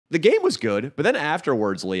the game was good, but then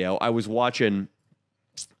afterwards, Leo, I was watching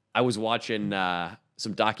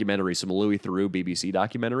some documentaries, some Louis Theroux BBC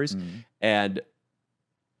documentaries, and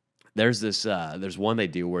there's one they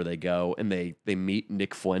do where they go and they meet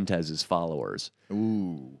Nick Fuentes' followers.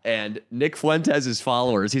 Ooh. And Nick Fuentes'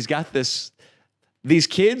 followers, he's got these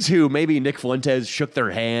kids who maybe Nick Fuentes shook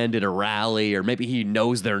their hand at a rally, or maybe he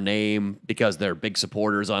knows their name because they're big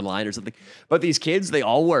supporters online or something. But these kids, they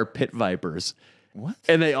all wear pit vipers. What?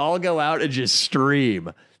 And they all go out and just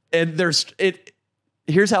stream. And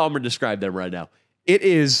here's how I'm going to describe them right now.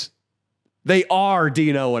 They are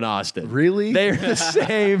Dino and Austin. Really? They're the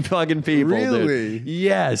same fucking people, Really? dude.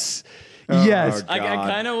 Yes. Oh, yes. God. I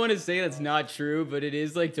kind of want to say that's not true, but it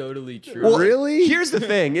is like totally true. Well, Really? Here's the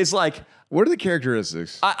thing. Is like, What are the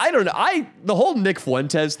characteristics? I don't know. The whole Nick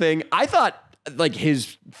Fuentes thing, I thought like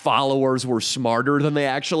his followers were smarter than they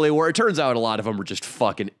actually were. It turns out a lot of them were just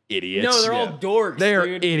fucking idiots. No, they're all dorks. They're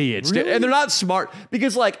dude. idiots, dude. Really? And they're not smart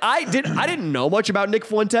because, like, I didn't know much about Nick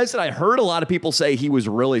Fuentes, and I heard a lot of people say he was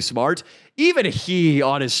really smart. Even he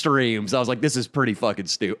on his streams, I was like, this is pretty fucking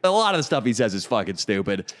stupid. A lot of the stuff he says is fucking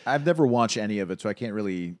stupid. I've never watched any of it, so I can't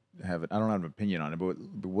really have it. I don't have an opinion on it. But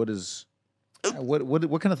what is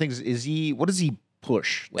what kind of things is he? What does he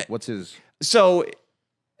push? Like, what's his? So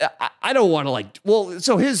I don't want to like. Well,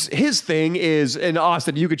 so his thing is, and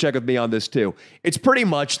Austin, you could check with me on this too. It's pretty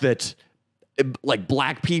much that like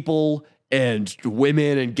black people and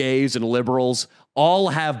women and gays and liberals all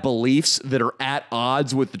have beliefs that are at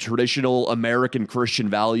odds with the traditional American Christian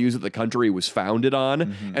values that the country was founded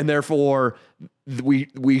on, and therefore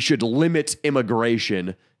we should limit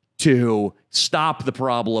immigration to stop the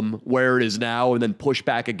problem where it is now and then push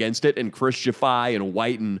back against it and Christify and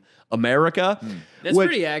whiten America. That's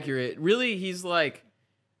pretty accurate. Really, he's like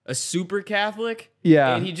a super Catholic.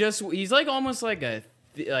 Yeah. And he's like almost like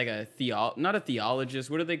not a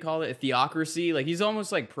theologist. What do they call it? A theocracy. Like he's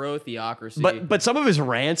almost like pro theocracy. But some of his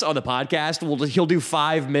rants on the podcast, he'll do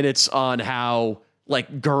 5 minutes on how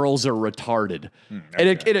like girls are retarded. And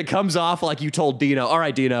it comes off like you told Dino, all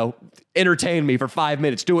right, Dino, entertain me for 5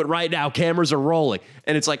 minutes. Do it right now. Cameras are rolling.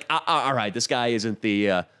 And it's like, all right, this guy isn't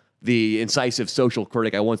the incisive social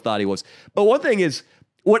critic I once thought he was. But one thing is,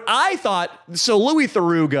 what I thought, so Louis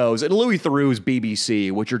Theroux goes, and Louis Theroux's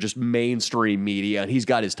BBC, which are just mainstream media, and he's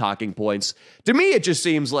got his talking points. To me, it just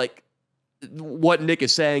seems like what Nick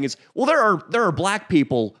is saying is, well, there are black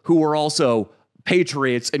people who are also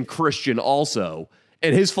patriots and Christian also.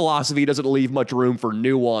 And his philosophy doesn't leave much room for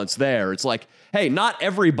nuance there. It's like, hey, not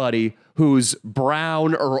everybody who's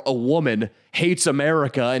brown or a woman hates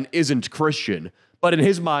America and isn't Christian. But in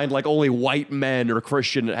his mind, like only white men are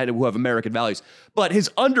Christian and who have American values. But his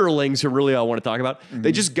underlings, who really I want to talk about,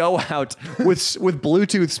 they just go out with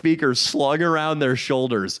Bluetooth speakers slung around their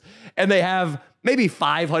shoulders. And they have maybe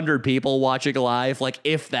 500 people watching live, like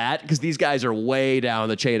if that, because these guys are way down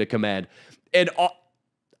the chain of command. And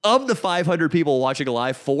of the 500 people watching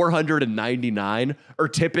live, 499 are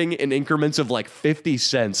tipping in increments of like 50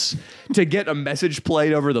 cents to get a message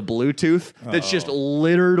played over the Bluetooth that's just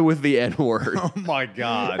littered with the N-word. Oh my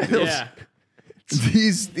God! yeah.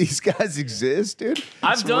 These guys exist, dude.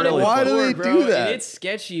 I've done really it before, Why do they bro, do that? and it's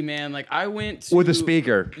sketchy, man. Like I went to, With a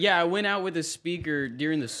speaker. Yeah, I went out with a speaker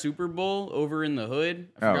during the Super Bowl over in the hood.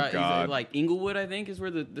 I Oh, forgot, is it God. like Inglewood, I think, is where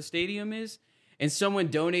the stadium is. And someone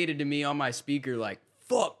donated to me on my speaker, like,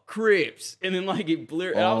 fuck Crips. And then like it blew.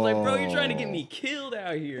 And I was like, bro, you're trying to get me killed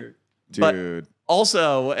out here. Dude.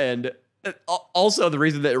 Also, the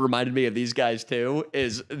reason that it reminded me of these guys too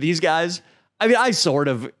is these guys, I mean, I sort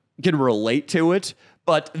of can relate to it,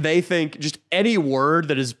 but they think just any word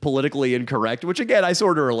that is politically incorrect, which again, I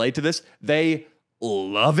sort of relate to this, they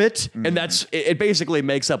love it. And it basically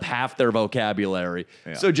makes up half their vocabulary.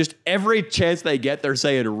 Yeah. So just every chance they get, they're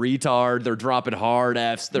saying retard, they're dropping hard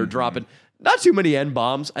Fs, they're dropping not too many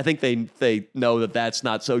N-bombs. I think they know that that's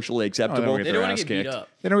not socially acceptable. They don't want to get beat up.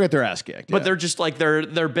 They don't get their ass kicked. But they're just like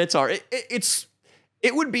their bits are. It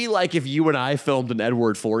would be like if you and I filmed an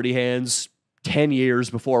Edward 40 Hands 10 years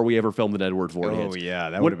before we ever filmed an Edward 40 Hands. Oh yeah,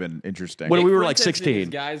 that would have been interesting. When we were like Fuentes and 16. His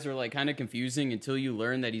guys are like kind of confusing until you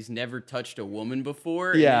learn that he's never touched a woman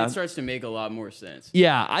before. Yeah. And it starts to make a lot more sense.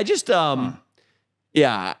 Yeah, I just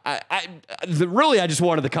yeah, I just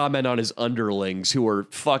wanted to comment on his underlings who are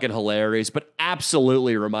fucking hilarious, but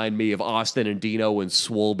absolutely remind me of Austin and Dino and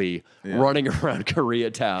Swolby running around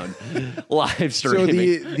Koreatown live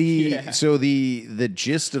streaming. So the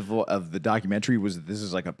gist of the documentary was this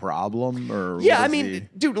is like a problem, or Yeah, I mean,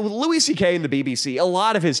 dude, with Louis C.K. and the BBC, a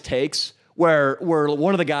lot of his takes where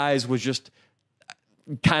one of the guys was just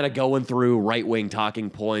kind of going through right-wing talking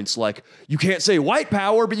points like, you can't say white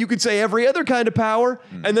power, but you could say every other kind of power.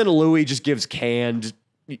 And then Louis just gives canned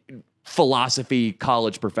philosophy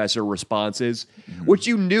college professor responses, which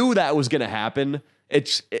you knew that was going to happen.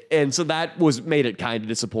 And so that made it kind of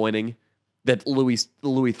disappointing that Louis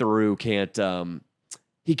Theroux can't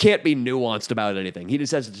he can't be nuanced about anything. He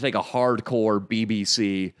just has to take a hardcore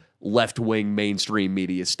BBC left-wing mainstream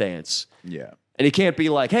media stance. Yeah. And he can't be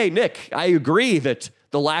like, hey, Nick, I agree that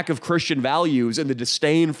the lack of Christian values and the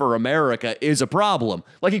disdain for America is a problem.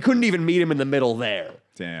 Like, he couldn't even meet him in the middle there.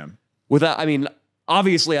 Damn.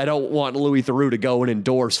 Obviously, I don't want Louis Theroux to go and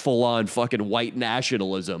endorse full-on fucking white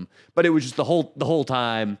nationalism, but it was just the whole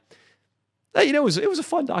time. It was a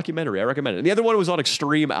fun documentary. I recommend it. And the other one was on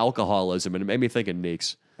extreme alcoholism, and it made me think of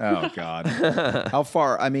Neeks. Oh God. How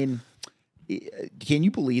far? I mean, can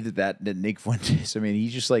you believe that Nick Fuentes? I mean,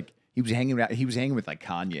 he's just like he was hanging with like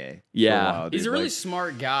Kanye. Yeah, for a while, he's a really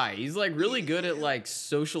smart guy. He's like really good at like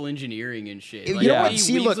social engineering and shit. Like, you know what?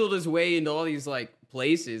 He weaseled his way into all these like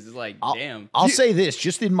places. It's like, damn. I'll say this,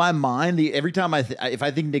 just in my mind, every time if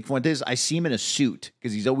I think Nick Fuentes, I see him in a suit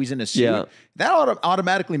because he's always in a suit. Yeah. That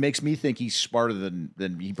automatically makes me think he's smarter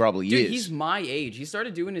than he probably is. He's my age. He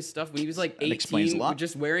started doing his stuff when he was like 18,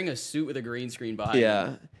 just wearing a suit with a green screen behind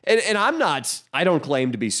him. And I don't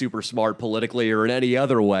claim to be super smart politically or in any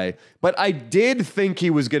other way, but I did think he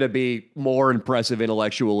was going to be more impressive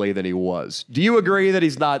intellectually than he was. Do you agree that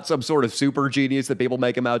he's not some sort of super genius that people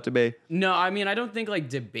make him out to be? No, I mean, I don't think like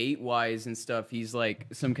debate-wise and stuff, he's like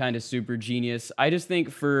some kind of super genius. I just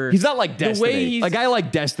think he's not like Destiny. A guy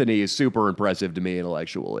like Destiny is super impressive to me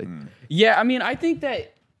intellectually. Yeah, I mean, I think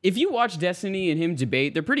that if you watch Destiny and him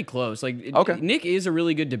debate, they're pretty close. Like, Nick is a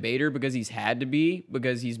really good debater because he's had to be,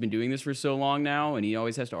 because he's been doing this for so long now, and he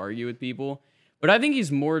always has to argue with people. But I think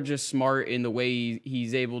he's more just smart in the way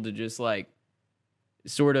he's able to just, like,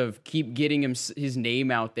 sort of keep getting his name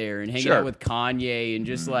out there and hanging out with Kanye and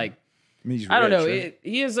just, like, I don't know.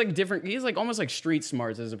 He has, like, he's, like, almost like street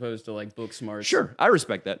smarts as opposed to, like, book smarts. Sure, I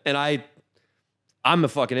respect that. And I'm a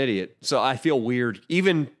fucking idiot, so I feel weird.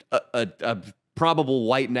 Even a probable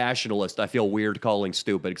white nationalist, I feel weird calling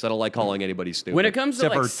stupid because I don't like calling anybody stupid. When it comes to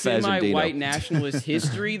like semi-white nationalist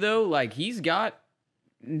history, though, like he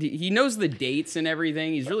knows the dates and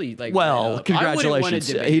everything. He's really like, congratulations.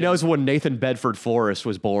 He knows when Nathan Bedford Forrest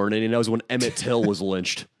was born, and he knows when Emmett Till was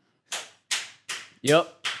lynched. Yep.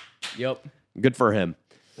 Good for him.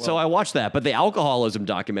 So I watched that, but the alcoholism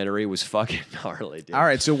documentary was fucking gnarly, dude. All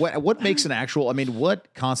right, so what makes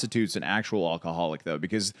what constitutes an actual alcoholic, though?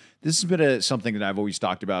 Because this has been something that I've always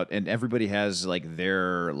talked about, and everybody has like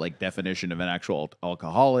their like definition of an actual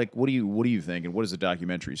alcoholic. What do you think, and what does the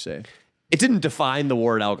documentary say? It didn't define the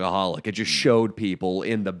word alcoholic. It just showed people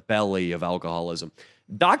in the belly of alcoholism.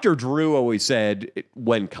 Dr. Drew always said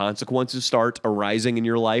when consequences start arising in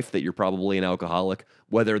your life that you're probably an alcoholic,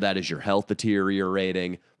 whether that is your health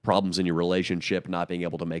deteriorating, problems in your relationship, not being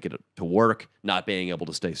able to make it to work, not being able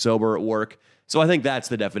to stay sober at work. So I think that's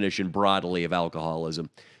the definition broadly of alcoholism.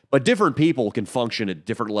 But different people can function at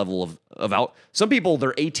different level of some people,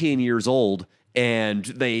 they're 18 years old and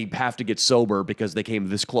they have to get sober because they came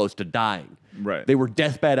this close to dying. Right. They were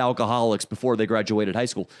deathbed alcoholics before they graduated high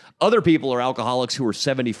school. Other people are alcoholics who are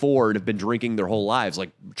 74 and have been drinking their whole lives,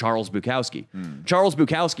 like Charles Bukowski. Charles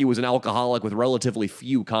Bukowski was an alcoholic with relatively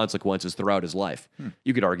few consequences throughout his life.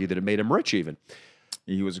 You could argue that it made him rich even.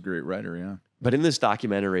 He was a great writer, yeah. But in this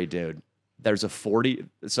documentary, dude, there's a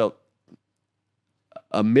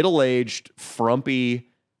middle-aged, frumpy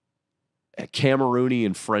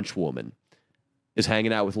Cameroonian French woman is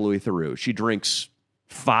hanging out with Louis Theroux. She drinks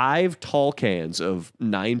 5 tall cans of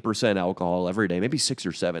 9% alcohol every day, maybe 6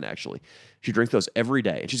 or 7 actually. She drinks those every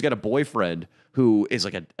day, and she's got a boyfriend who is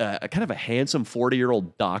like a kind of a handsome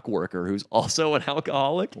 40-year-old dock worker who's also an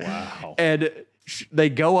alcoholic. Wow! And they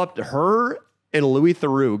go up to her and Louis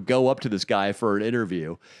Theroux go up to this guy for an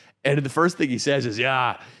interview, and the first thing he says is,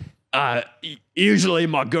 usually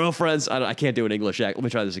my girlfriends. I can't do an English act. Let me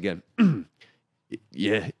try this again.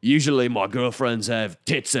 Yeah, usually my girlfriends have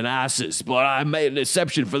tits and asses, but I made an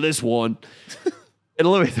exception for this one. And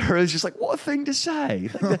Louis Theroux is just like, what a thing to say.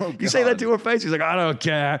 You say that to her face, he's like, I don't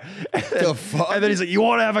care. The fuck? And then he's like, you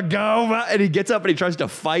want to have a go? And he gets up and he tries to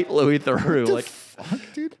fight Louis Theroux. What the fuck,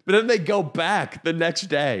 dude? But then they go back the next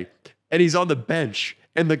day, and he's on the bench,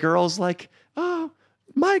 and the girl's like, oh,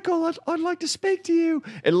 Michael, I'd like to speak to you.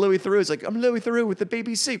 And Louis Theroux is like, I'm Louis Theroux with the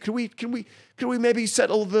BBC. Can we maybe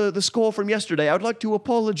settle the score from yesterday? I would like to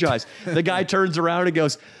apologize. The guy turns around and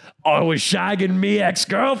goes, I was shagging me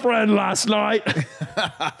ex-girlfriend last night.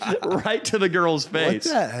 Right to the girl's face.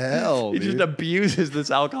 What the hell, He dude? just abuses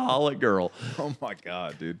this alcoholic girl. Oh my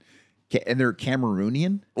God, dude. And they're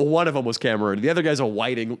Cameroonian? One of them was Cameroon. The other guy's a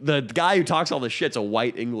white the guy who talks all this shit's a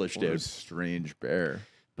white English What a dude. strange bear.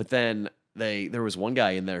 But then there was one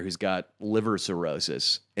guy in there who's got liver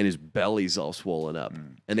cirrhosis and his belly's all swollen up.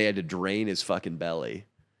 And they had to drain his fucking belly.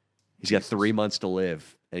 He's got 3 months to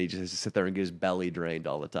live. And he just has to sit there and get his belly drained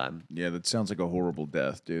all the time. Yeah, that sounds like a horrible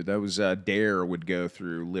death, dude. That was Dare would go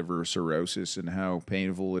through liver cirrhosis and how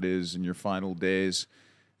painful it is in your final days.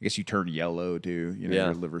 I guess you turn yellow too. You know,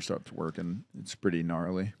 your liver stops working. It's pretty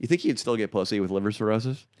gnarly. You think he'd still get pussy with liver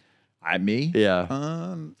cirrhosis? Me?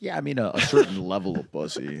 Yeah. Yeah, I mean a certain level of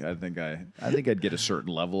pussy. I think I'd get a certain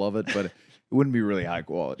level of it, but it wouldn't be really high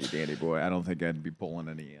quality, Danny boy. I don't think I'd be pulling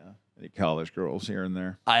any college girls here and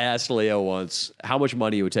there. I asked Leo once how much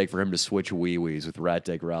money it would take for him to switch wee-wees with Rat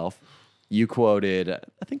Dick Ralph. You quoted,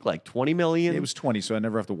 I think, like 20 million. It was 20, so I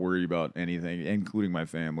never have to worry about anything, including my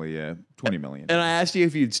family. Yeah, 20 million. And I asked you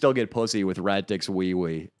if you'd still get pussy with Rat Dick's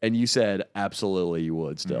wee-wee, and you said absolutely you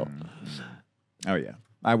would still. Oh yeah,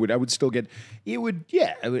 I would still get. It would.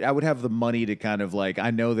 Yeah, I would have the money to kind of like.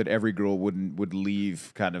 I know that every girl would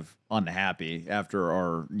leave kind of unhappy after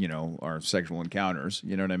our sexual encounters.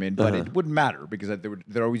 You know what I mean? But it wouldn't matter because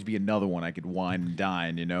there'd always be another one I could wine and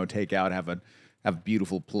dine. You know, take out, have a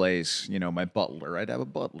beautiful place. You know, my butler. I'd have a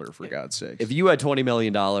butler for God's sake. If you had $20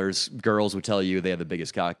 million, girls would tell you they had the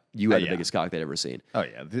biggest cock. You had the biggest cock they'd ever seen. Oh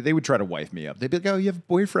yeah, they would try to wife me up. They'd be like, "Oh, you have a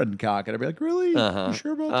boyfriend cock," and I'd be like, "Really? You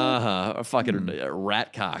sure about that?" A fucking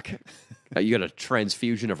rat cock. You got a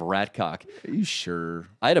transfusion of rat cock. Are you sure?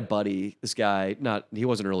 I had a buddy. This guy, he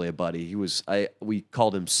wasn't really a buddy. We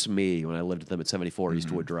called him Smee when I lived with him at 74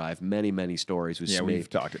 Eastwood Drive. Many stories with Smee. We've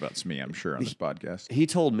talked about Smee, I'm sure, on this podcast. He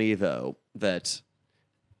told me though that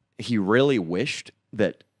he really wished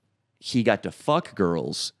that he got to fuck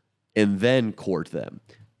girls and then court them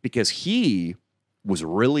because he was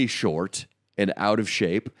really short and out of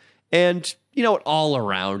shape and, all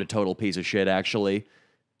around a total piece of shit, actually.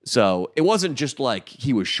 So it wasn't just like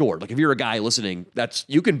he was short. Like if you're a guy listening,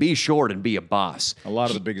 you can be short and be a boss. A lot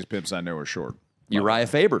of the biggest pimps I know are short. Uriah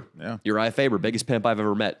Faber. Yeah. Uriah Faber, biggest pimp I've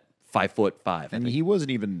ever met. 5'5". And he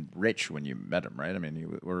wasn't even rich when you met him, right? I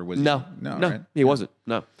mean, was he? No, right? he wasn't.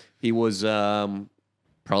 No, he was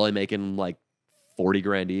probably making like 40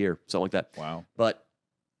 grand a year, something like that. Wow. But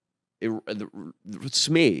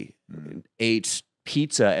Smee ate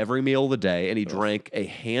pizza every meal of the day, and he drank a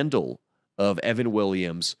handle of Evan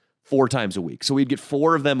Williams 4 times a week. So we'd get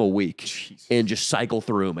 4 of them a week and just cycle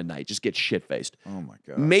through them at night, just get shit-faced. Oh, my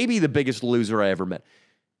God. Maybe the biggest loser I ever met.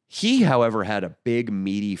 He, however, had a big,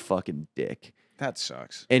 meaty fucking dick. That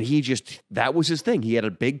sucks. And that was his thing. He had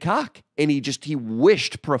a big cock. And he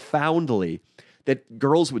wished profoundly that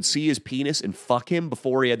girls would see his penis and fuck him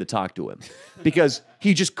before he had to talk to him. Because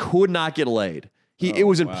he just could not get laid. It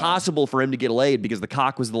was impossible for him to get laid because the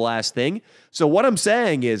cock was the last thing. So what I'm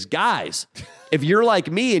saying is, guys, if you're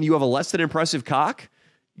like me and you have a less than impressive cock,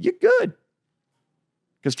 you're good.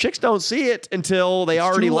 Because chicks don't see it until they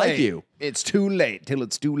already like you. It's too late till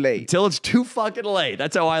it's too late. Till it's too fucking late.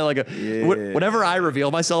 That's how I like it. Yeah. Whenever I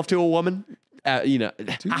reveal myself to a woman, Too yay,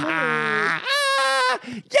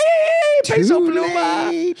 Too peso pluma.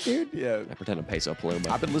 late, dude. Yeah. I pretend I'm peso pluma.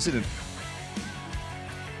 I've been listening